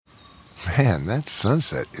Man, that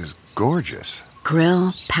sunset is gorgeous.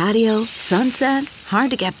 Grill, patio, sunset.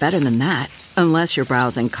 Hard to get better than that. Unless you're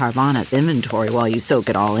browsing Carvana's inventory while you soak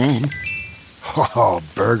it all in. Oh,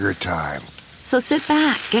 burger time. So sit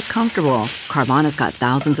back, get comfortable. Carvana's got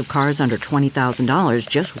thousands of cars under $20,000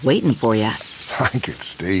 just waiting for you. I could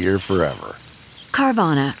stay here forever.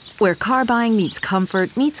 Carvana, where car buying meets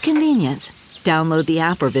comfort meets convenience. Download the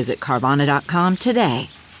app or visit Carvana.com today.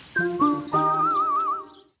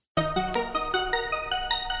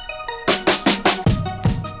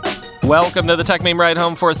 Welcome to the Tech Meme Ride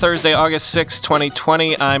Home for Thursday, August 6,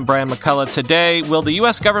 2020. I'm Brian McCullough. Today, will the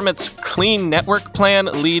U.S. government's Clean Network Plan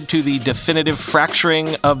lead to the definitive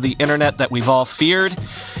fracturing of the internet that we've all feared?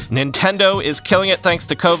 Nintendo is killing it thanks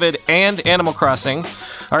to COVID and Animal Crossing.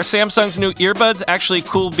 Are Samsung's new earbuds actually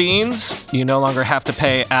cool beans? You no longer have to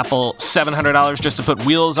pay Apple $700 just to put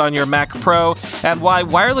wheels on your Mac Pro. And why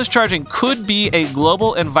wireless charging could be a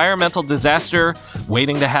global environmental disaster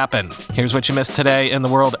waiting to happen. Here's what you missed today in the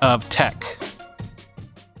world of tech.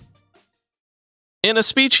 In a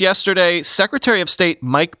speech yesterday, Secretary of State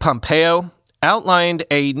Mike Pompeo outlined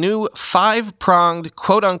a new 5-pronged,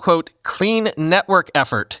 quote-unquote, clean network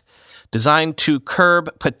effort designed to curb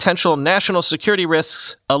potential national security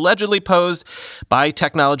risks allegedly posed by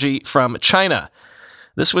technology from China.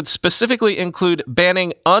 This would specifically include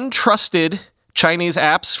banning untrusted Chinese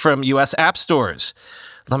apps from U.S. app stores.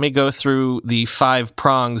 Let me go through the 5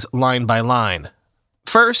 prongs line by line.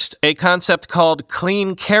 First, a concept called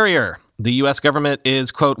Clean Carrier. The U.S. government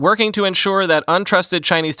is, quote, working to ensure that untrusted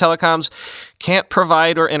Chinese telecoms can't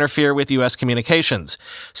provide or interfere with U.S. communications.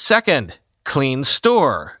 Second, Clean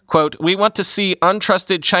Store. Quote, we want to see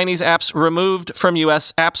untrusted Chinese apps removed from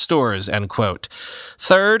U.S. app stores, end quote.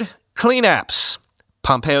 Third, Clean Apps.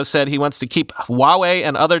 Pompeo said he wants to keep Huawei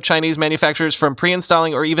and other Chinese manufacturers from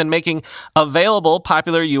pre-installing or even making available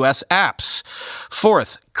popular U.S. apps.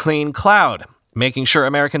 Fourth, Clean Cloud. Making sure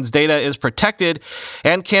Americans' data is protected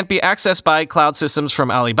and can't be accessed by cloud systems from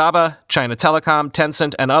Alibaba, China Telecom,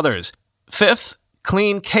 Tencent, and others. Fifth,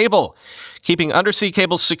 Clean Cable. Keeping undersea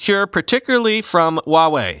cables secure, particularly from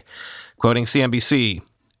Huawei. Quoting CNBC,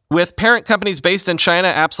 with parent companies based in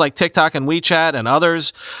China, apps like TikTok and WeChat and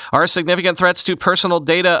others are significant threats to personal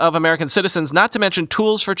data of American citizens, not to mention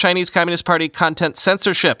tools for Chinese Communist Party content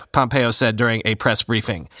censorship, Pompeo said during a press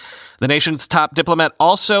briefing. The nation's top diplomat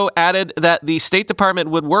also added that the State Department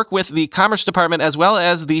would work with the Commerce Department as well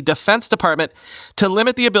as the Defense Department to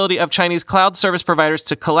limit the ability of Chinese cloud service providers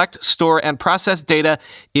to collect, store, and process data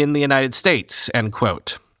in the United States, end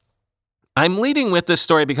quote. I'm leading with this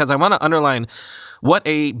story because I want to underline what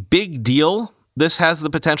a big deal this has the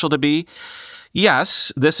potential to be.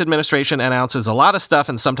 Yes, this administration announces a lot of stuff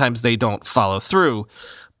and sometimes they don't follow through.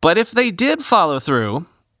 But if they did follow through,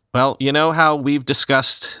 well, you know how we've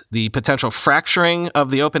discussed the potential fracturing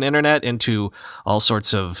of the open internet into all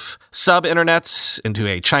sorts of sub-internets, into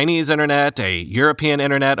a Chinese internet, a European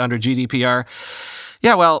internet under GDPR.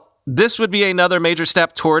 Yeah, well, this would be another major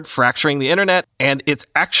step toward fracturing the internet, and it's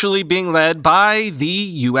actually being led by the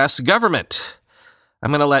U.S. government.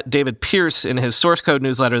 I'm going to let David Pierce in his Source Code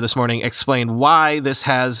newsletter this morning explain why this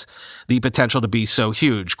has the potential to be so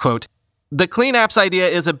huge. Quote, the Clean Apps idea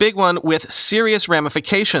is a big one with serious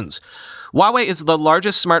ramifications. Huawei is the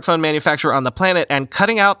largest smartphone manufacturer on the planet, and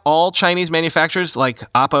cutting out all Chinese manufacturers like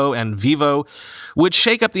Oppo and Vivo would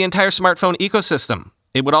shake up the entire smartphone ecosystem.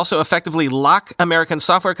 It would also effectively lock American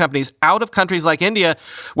software companies out of countries like India,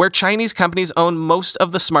 where Chinese companies own most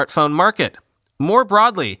of the smartphone market. More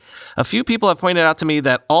broadly, a few people have pointed out to me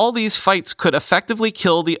that all these fights could effectively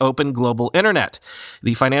kill the open global internet.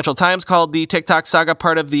 The Financial Times called the TikTok saga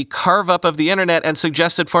part of the carve-up of the internet and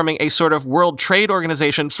suggested forming a sort of World Trade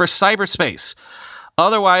Organization for cyberspace.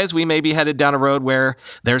 Otherwise, we may be headed down a road where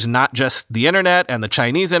there's not just the internet and the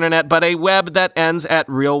Chinese internet, but a web that ends at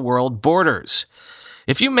real-world borders.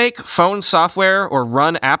 If you make phone software or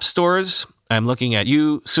run app stores, I'm looking at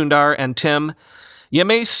you, Sundar and Tim, you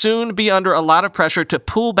may soon be under a lot of pressure to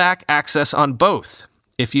pull back access on both.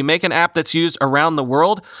 If you make an app that's used around the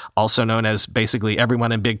world, also known as basically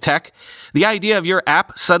everyone in big tech, the idea of your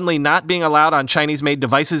app suddenly not being allowed on Chinese-made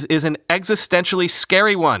devices is an existentially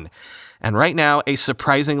scary one, and right now a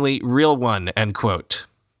surprisingly real one, end quote.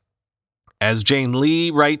 As Jane Lee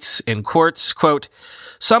writes in Quartz, quote,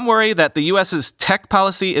 some worry that the U.S.'s tech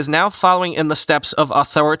policy is now following in the steps of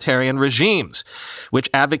authoritarian regimes,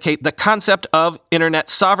 which advocate the concept of internet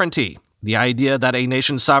sovereignty. the idea that a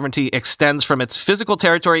nation's sovereignty extends from its physical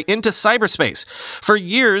territory into cyberspace. For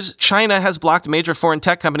years, China has blocked major foreign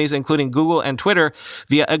tech companies, including Google and Twitter,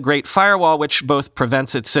 via a Great Firewall, which both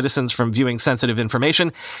prevents its citizens from viewing sensitive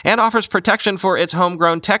information and offers protection for its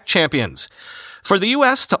homegrown tech champions. For the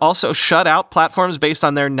U.S. to also shut out platforms based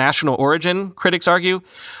on their national origin, critics argue,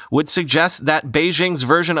 would suggest that Beijing's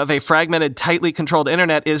version of a fragmented, tightly controlled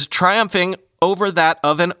internet is triumphing over that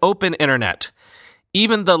of an open internet.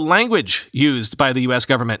 Even the language used by the U.S.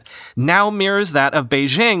 government now mirrors that of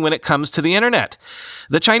Beijing when it comes to the internet.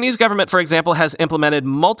 The Chinese government, for example, has implemented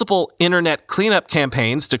multiple internet cleanup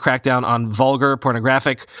campaigns to crack down on vulgar,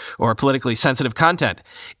 pornographic, or politically sensitive content.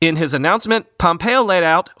 In his announcement, Pompeo laid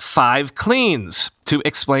out 5 cleans to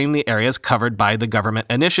explain the areas covered by the government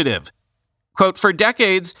initiative. Quote, for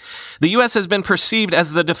decades, the U.S. has been perceived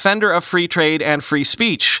as the defender of free trade and free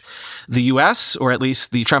speech. The U.S., or at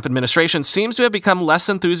least the Trump administration, seems to have become less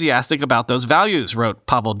enthusiastic about those values, wrote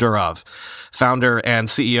Pavel Durov, founder and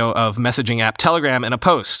CEO of messaging app Telegram, in a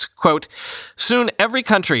post. Quote, soon every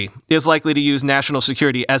country is likely to use national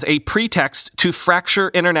security as a pretext to fracture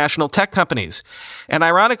international tech companies. And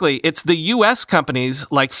ironically, it's the U.S. companies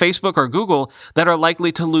like Facebook or Google that are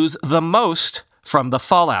likely to lose the most from the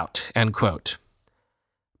fallout, end quote.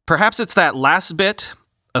 Perhaps it's that last bit,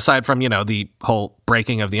 aside from, the whole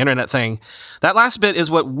breaking of the internet thing, that last bit is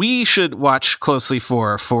what we should watch closely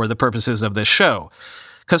for the purposes of this show.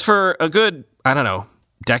 Because for a good,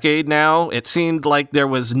 decade now, it seemed like there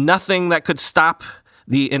was nothing that could stop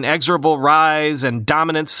the inexorable rise and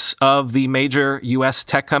dominance of the major U.S.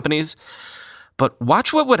 tech companies. But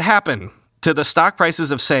watch what would happen to the stock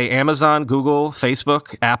prices of, say, Amazon, Google,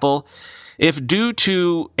 Facebook, Apple, if due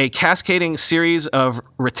to a cascading series of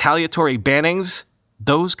retaliatory bannings,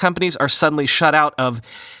 those companies are suddenly shut out of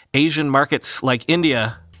Asian markets like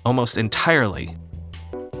India almost entirely.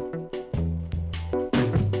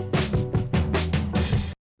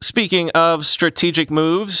 Speaking of strategic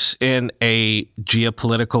moves in a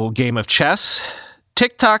geopolitical game of chess,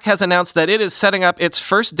 TikTok has announced that it is setting up its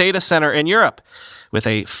first data center in Europe with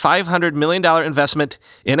a $500 million investment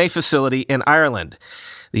in a facility in Ireland.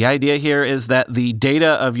 The idea here is that the data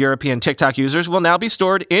of European TikTok users will now be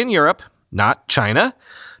stored in Europe, not China,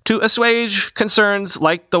 to assuage concerns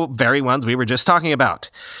like the very ones we were just talking about.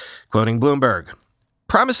 Quoting Bloomberg,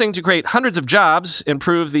 promising to create hundreds of jobs,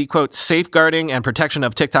 improve the, quote, safeguarding and protection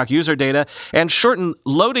of TikTok user data, and shorten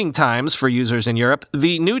loading times for users in Europe,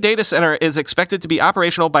 the new data center is expected to be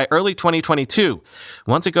operational by early 2022.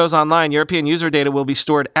 Once it goes online, European user data will be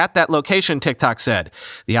stored at that location, TikTok said.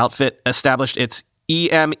 The outfit established its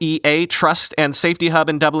EMEA Trust and Safety Hub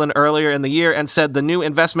in Dublin earlier in the year and said the new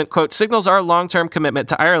investment, quote, signals our long-term commitment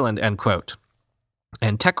to Ireland, end quote.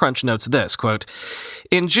 And TechCrunch notes this, quote,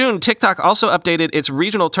 in June, TikTok also updated its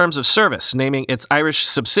regional terms of service, naming its Irish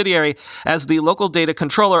subsidiary as the local data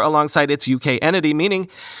controller alongside its UK entity, meaning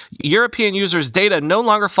European users' data no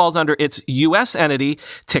longer falls under its US entity,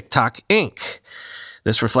 TikTok Inc.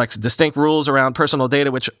 This reflects distinct rules around personal data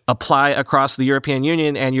which apply across the European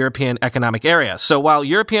Union and European Economic Area. So while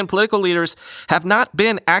European political leaders have not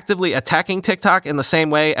been actively attacking TikTok in the same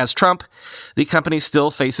way as Trump, the company still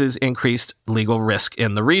faces increased legal risk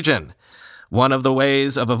in the region. One of the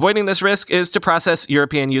ways of avoiding this risk is to process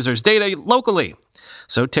European users' data locally.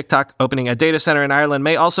 So TikTok opening a data center in Ireland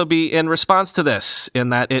may also be in response to this, in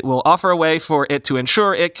that it will offer a way for it to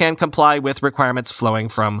ensure it can comply with requirements flowing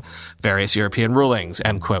from various European rulings,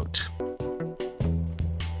 end quote.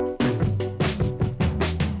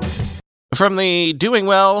 From the Doing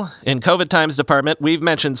Well in COVID Times department, we've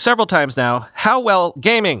mentioned several times now how well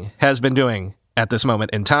gaming has been doing at this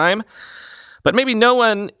moment in time. But maybe no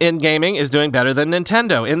one in gaming is doing better than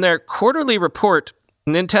Nintendo. In their quarterly report,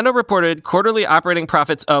 Nintendo reported quarterly operating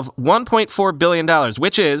profits of $1.4 billion,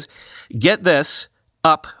 which is, get this,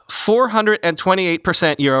 up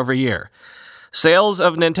 428% year over year. Sales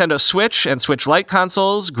of Nintendo Switch and Switch Lite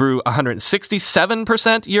consoles grew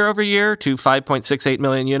 167% year over year to 5.68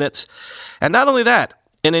 million units. And not only that,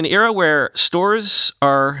 in an era where stores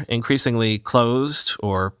are increasingly closed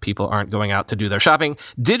or people aren't going out to do their shopping,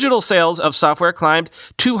 digital sales of software climbed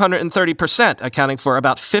 230%, accounting for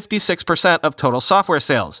about 56% of total software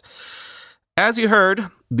sales. As you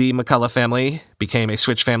heard, the McCullough family became a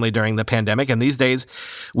Switch family during the pandemic, and these days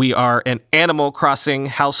we are an Animal Crossing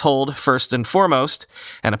household first and foremost,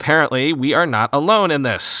 and apparently we are not alone in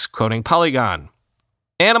this, quoting Polygon.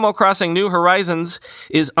 Animal Crossing New Horizons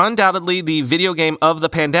is undoubtedly the video game of the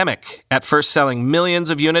pandemic, at first selling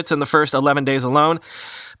millions of units in the first 11 days alone.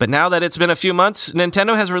 But now that it's been a few months,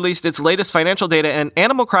 Nintendo has released its latest financial data, and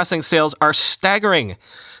Animal Crossing sales are staggering.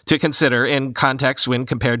 to consider in context when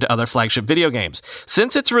compared to other flagship video games.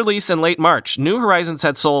 Since its release in late March, New Horizons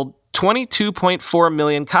had sold 22.4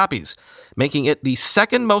 million copies, making it the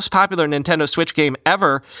second most popular Nintendo Switch game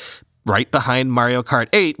ever, right behind Mario Kart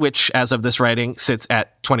 8, which, as of this writing, sits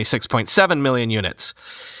at 26.7 million units.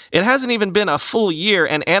 It hasn't even been a full year,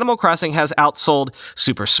 and Animal Crossing has outsold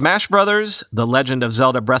Super Smash Bros., The Legend of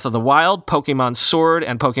Zelda Breath of the Wild, Pokemon Sword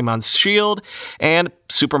and Pokemon Shield, and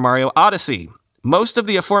Super Mario Odyssey. Most of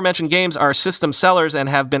the aforementioned games are system sellers and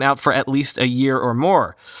have been out for at least a year or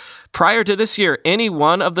more. Prior to this year, any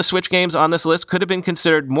one of the Switch games on this list could have been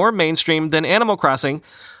considered more mainstream than Animal Crossing,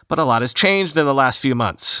 but a lot has changed in the last few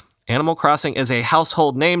months. Animal Crossing is a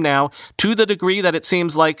household name now, to the degree that it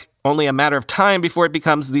seems like only a matter of time before it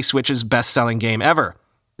becomes the Switch's best-selling game ever.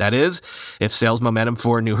 That is, if sales momentum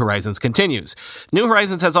for New Horizons continues. New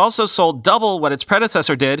Horizons has also sold double what its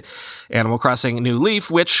predecessor did, Animal Crossing New Leaf,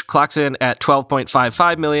 which clocks in at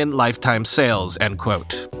 12.55 million lifetime sales, end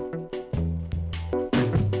quote.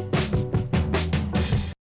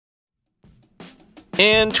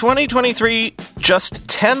 In 2023, just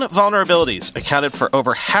 10 vulnerabilities accounted for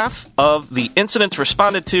over half of the incidents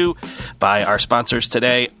responded to by our sponsors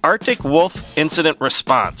today, Arctic Wolf Incident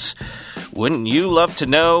Response. Wouldn't you love to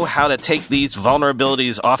know how to take these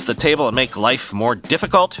vulnerabilities off the table and make life more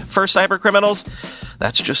difficult for cybercriminals?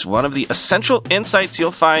 That's just one of the essential insights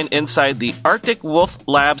you'll find inside the Arctic Wolf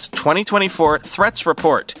Labs 2024 Threats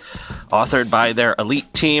Report, authored by their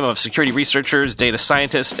elite team of security researchers, data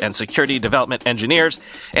scientists, and security development engineers,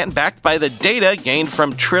 and backed by the data gained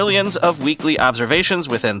from trillions of weekly observations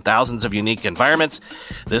within thousands of unique environments.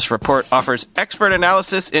 This report offers expert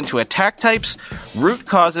analysis into attack types, root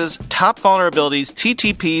causes, top vulnerabilities,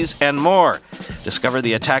 TTPs, and more. Discover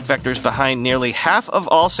the attack vectors behind nearly half of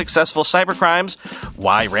all successful cybercrimes,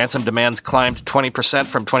 why ransom demands climbed 20%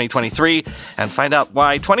 from 2023, and find out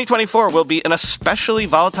why 2024 will be an especially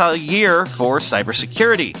volatile year for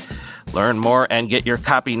cybersecurity. Learn more and get your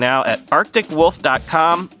copy now at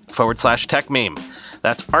arcticwolf.com/techmeme.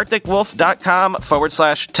 That's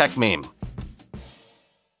arcticwolf.com/techmeme.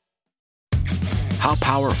 How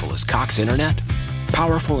powerful is Cox Internet?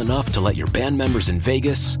 Powerful enough to let your band members in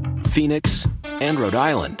Vegas, Phoenix, and Rhode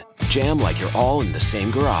Island jam like you're all in the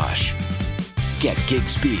same garage. Get gig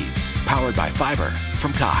speeds powered by fiber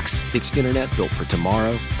from Cox. It's internet built for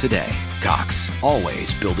tomorrow, today. Cox,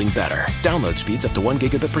 always building better. Download speeds up to 1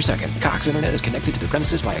 gigabit per second. Cox Internet is connected to the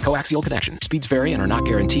premises via coaxial connection. Speeds vary and are not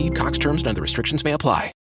guaranteed. Cox terms and other restrictions may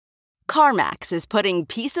apply. CarMax is putting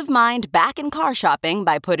peace of mind back in car shopping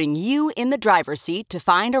by putting you in the driver's seat to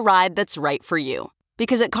find a ride that's right for you.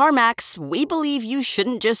 Because at CarMax, we believe you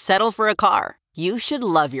shouldn't just settle for a car. You should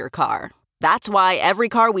love your car. That's why every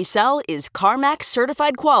car we sell is CarMax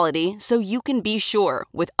certified quality, so you can be sure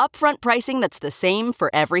with upfront pricing that's the same for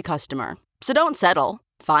every customer. So don't settle.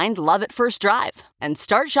 Find love at first drive and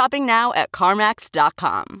start shopping now at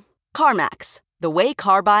CarMax.com. CarMax, the way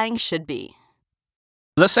car buying should be.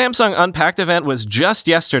 The Samsung Unpacked event was just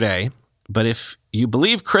yesterday, but if you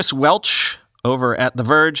believe Chris Welch over at The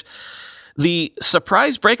Verge, the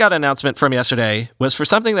surprise breakout announcement from yesterday was for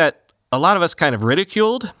something that a lot of us kind of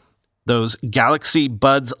ridiculed. Those Galaxy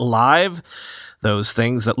Buds Live, those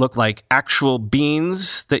things that look like actual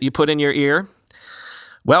beans that you put in your ear.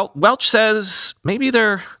 Well, Welch says maybe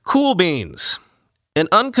they're cool beans. An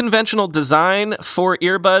unconventional design for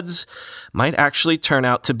earbuds might actually turn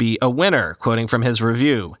out to be a winner, quoting from his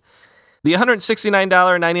review. The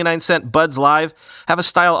 $169.99 Buds Live have a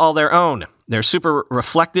style all their own. They're super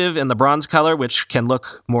reflective in the bronze color, which can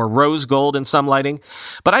look more rose gold in some lighting.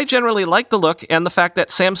 But I generally like the look and the fact that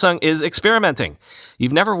Samsung is experimenting.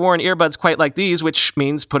 You've never worn earbuds quite like these, which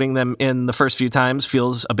means putting them in the first few times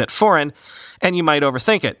feels a bit foreign, and you might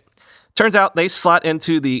overthink it. Turns out they slot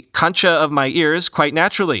into the concha of my ears quite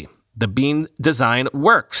naturally. The bean design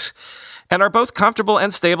works, and are both comfortable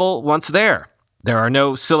and stable once there. There are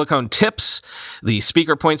no silicone tips. The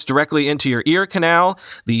speaker points directly into your ear canal.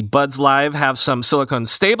 The Buds Live have some silicone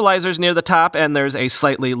stabilizers near the top, and there's a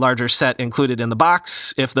slightly larger set included in the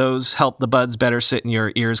box if those help the buds better sit in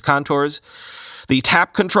your ear's contours. The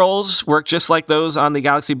tap controls work just like those on the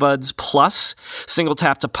Galaxy Buds Plus. Single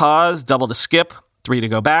tap to pause, double to skip, 3 to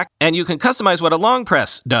go back, and you can customize what a long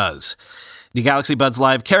press does. The Galaxy Buds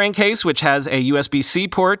Live carrying case, which has a USB-C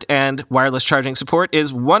port and wireless charging support,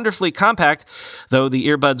 is wonderfully compact, though the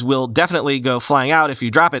earbuds will definitely go flying out if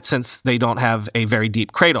you drop it since they don't have a very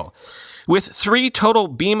deep cradle. With 3 total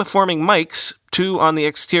beam-forming mics, 2 on the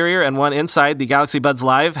exterior and 1 inside the Galaxy Buds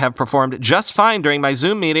Live have performed just fine during my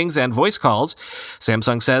Zoom meetings and voice calls.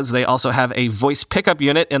 Samsung says they also have a voice pickup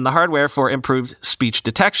unit in the hardware for improved speech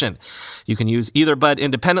detection. You can use either bud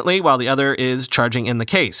independently while the other is charging in the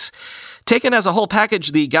case. Taken as a whole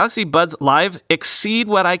package, the Galaxy Buds Live exceed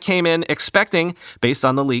what I came in expecting based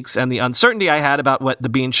on the leaks and the uncertainty I had about what the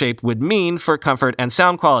bean shape would mean for comfort and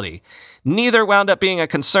sound quality. Neither wound up being a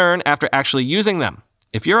concern after actually using them.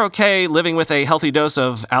 If you're okay living with a healthy dose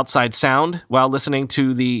of outside sound while listening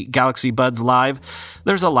to the Galaxy Buds Live,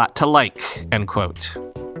 there's a lot to like, end quote.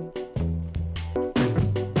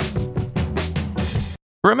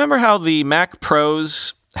 Remember how the Mac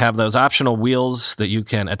Pros have those optional wheels that you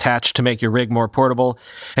can attach to make your rig more portable?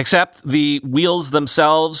 Except the wheels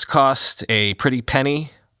themselves cost a pretty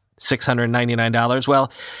penny, $699.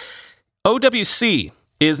 Well, OWC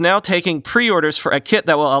is now taking pre-orders for a kit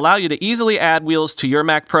that will allow you to easily add wheels to your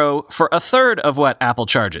Mac Pro for a third of what Apple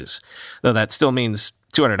charges, though that still means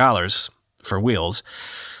 $200 for wheels.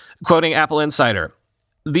 Quoting Apple Insider,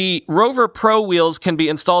 the Rover Pro wheels can be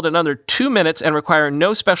installed in under 2 minutes and require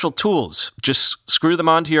no special tools. Just screw them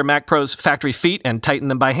onto your Mac Pro's factory feet and tighten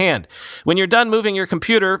them by hand. When you're done moving your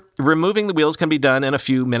computer, removing the wheels can be done in a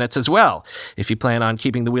few minutes as well. If you plan on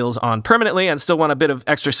keeping the wheels on permanently and still want a bit of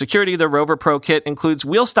extra security, the Rover Pro kit includes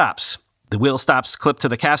wheel stops. The wheel stops clip to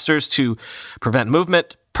the casters to prevent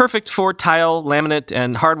movement, perfect for tile, laminate,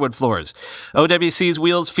 and hardwood floors. OWC's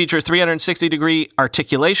wheels feature 360-degree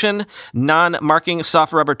articulation, non-marking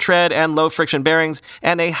soft rubber tread, and low-friction bearings,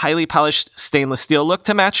 and a highly polished stainless steel look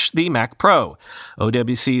to match the Mac Pro.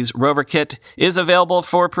 OWC's Rover Kit is available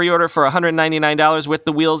for pre-order for $199 with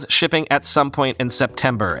the wheels shipping at some point in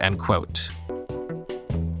September, end quote.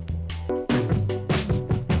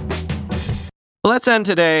 Let's end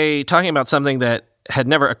today talking about something that had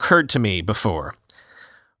never occurred to me before.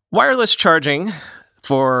 Wireless charging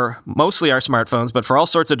for mostly our smartphones, but for all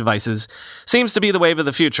sorts of devices, seems to be the wave of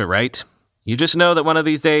the future, right? You just know that one of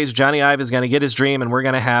these days, Johnny Ive is going to get his dream and we're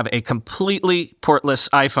going to have a completely portless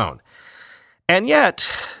iPhone. And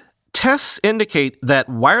yet, tests indicate that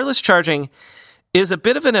wireless charging is a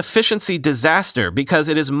bit of an efficiency disaster because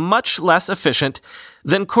it is much less efficient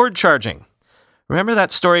than cord charging. Remember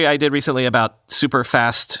that story I did recently about super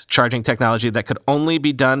fast charging technology that could only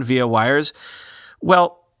be done via wires?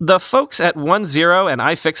 Well, the folks at 10 and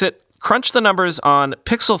iFixit crunched the numbers on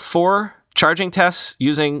Pixel 4 charging tests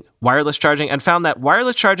using wireless charging and found that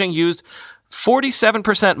wireless charging used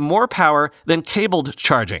 47% more power than cabled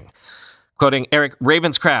charging. Quoting Eric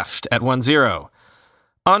Ravenscraft at 10.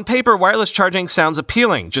 On paper, wireless charging sounds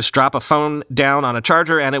appealing. Just drop a phone down on a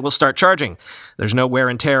charger and it will start charging. There's no wear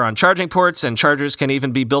and tear on charging ports, and chargers can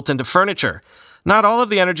even be built into furniture. Not all of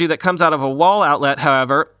the energy that comes out of a wall outlet,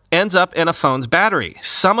 however, ends up in a phone's battery.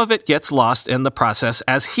 Some of it gets lost in the process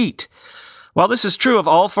as heat. While this is true of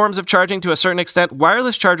all forms of charging to a certain extent,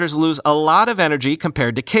 wireless chargers lose a lot of energy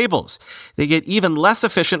compared to cables. They get even less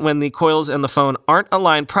efficient when the coils in the phone aren't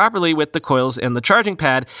aligned properly with the coils in the charging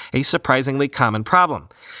pad, a surprisingly common problem.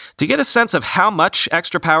 To get a sense of how much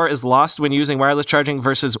extra power is lost when using wireless charging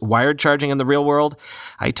versus wired charging in the real world,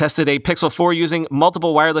 I tested a Pixel 4 using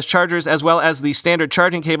multiple wireless chargers as well as the standard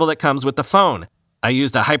charging cable that comes with the phone. I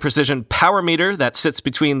used a high-precision power meter that sits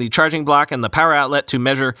between the charging block and the power outlet to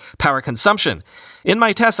measure power consumption. In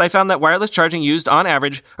my tests, I found that wireless charging used, on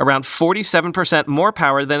average, around 47% more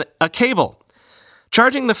power than a cable.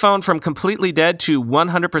 Charging the phone from completely dead to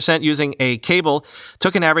 100% using a cable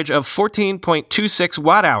took an average of 14.26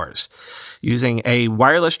 watt-hours. Using a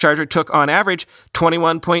wireless charger took, on average,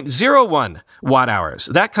 21.01 watt-hours.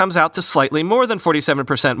 That comes out to slightly more than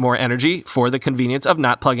 47% more energy for the convenience of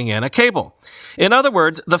not plugging in a cable. In other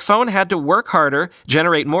words, the phone had to work harder,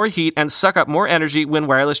 generate more heat, and suck up more energy when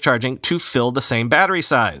wireless charging to fill the same battery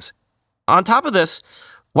size. On top of this,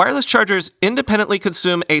 wireless chargers independently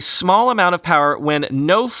consume a small amount of power when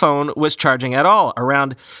no phone was charging at all,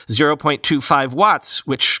 around 0.25 watts,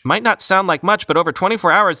 which might not sound like much, but over 24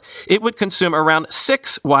 hours, it would consume around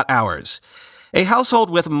 6 watt-hours. A household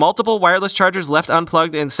with multiple wireless chargers left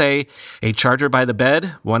unplugged in, say, a charger by the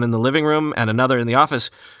bed, one in the living room, and another in the office,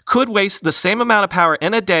 could waste the same amount of power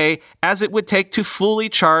in a day as it would take to fully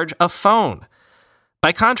charge a phone.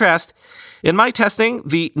 By contrast, in my testing,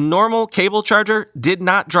 the normal cable charger did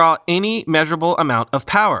not draw any measurable amount of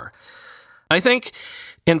power. I think,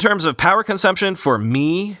 in terms of power consumption, for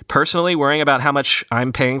me, personally, worrying about how much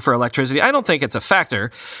I'm paying for electricity, I don't think it's a factor,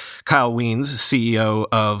 Kyle Wiens, CEO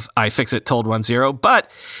of iFixit, told 10. But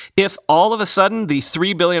if all of a sudden the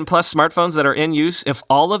 3 billion plus smartphones that are in use, if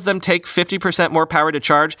all of them take 50% more power to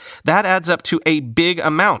charge, that adds up to a big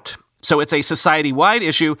amount. So it's a society-wide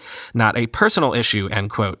issue, not a personal issue, end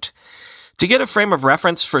quote. To get a frame of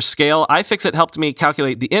reference for scale, iFixit helped me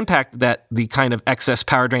calculate the impact that the kind of excess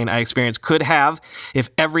power drain I experienced could have if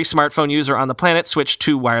every smartphone user on the planet switched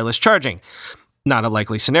to wireless charging. Not a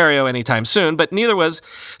likely scenario anytime soon, but neither was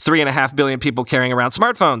 3.5 billion people carrying around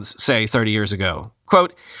smartphones, say, 30 years ago.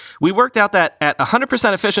 Quote, we worked out that at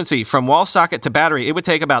 100% efficiency from wall socket to battery, it would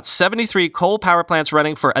take about 73 coal power plants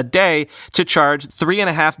running for a day to charge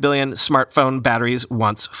 3.5 billion smartphone batteries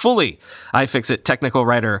once fully, iFixit technical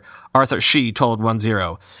writer Arthur Shi told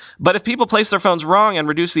 1-0. But if people place their phones wrong and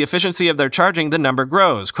reduce the efficiency of their charging, the number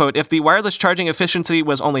grows. Quote, if the wireless charging efficiency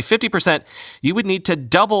was only 50%, you would need to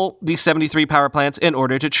double the 73 power plants in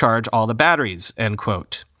order to charge all the batteries, end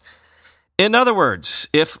quote. In other words,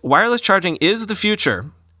 if wireless charging is the future,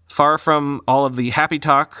 far from all of the happy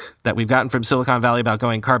talk that we've gotten from Silicon Valley about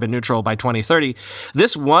going carbon neutral by 2030,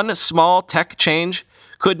 this one small tech change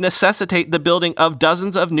could necessitate the building of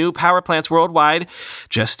dozens of new power plants worldwide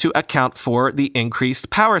just to account for the increased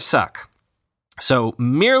power suck. So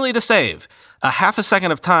merely to save a half a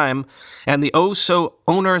second of time and the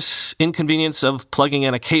oh-so-onerous inconvenience of plugging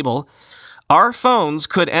in a cable, our phones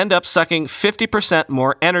could end up sucking 50%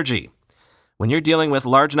 more energy. When you're dealing with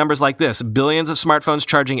large numbers like this, billions of smartphones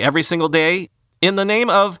charging every single day, in the name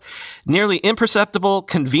of nearly imperceptible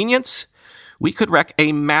convenience, we could wreak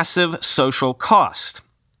a massive social cost.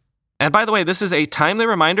 And by the way, this is a timely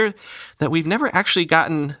reminder that we've never actually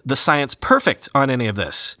gotten the science perfect on any of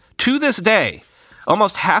this. To this day,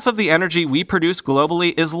 almost half of the energy we produce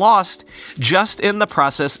globally is lost just in the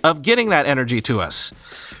process of getting that energy to us.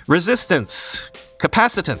 Resistance,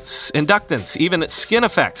 capacitance, inductance, even skin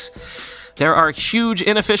effects. There are huge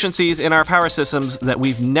inefficiencies in our power systems that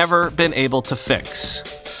we've never been able to fix.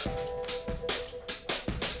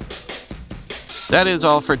 That is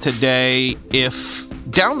all for today. If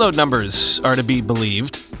download numbers are to be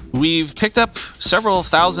believed, we've picked up several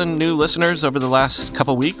thousand new listeners over the last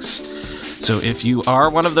couple weeks. So if you are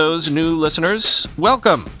one of those new listeners,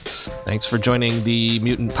 welcome. Thanks for joining the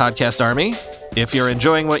Mutant Podcast Army. If you're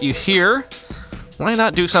enjoying what you hear, why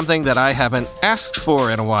not do something that I haven't asked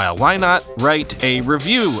for in a while? Why not write a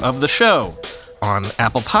review of the show on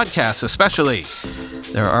Apple Podcasts especially?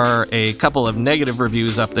 There are a couple of negative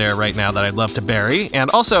reviews up there right now that I'd love to bury.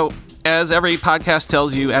 And also, as every podcast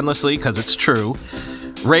tells you endlessly, because it's true,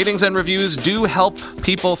 ratings and reviews do help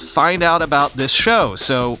people find out about this show.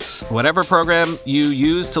 So whatever program you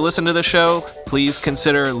use to listen to the show, please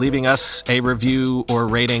consider leaving us a review or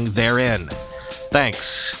rating therein.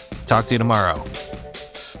 Thanks. Talk to you tomorrow.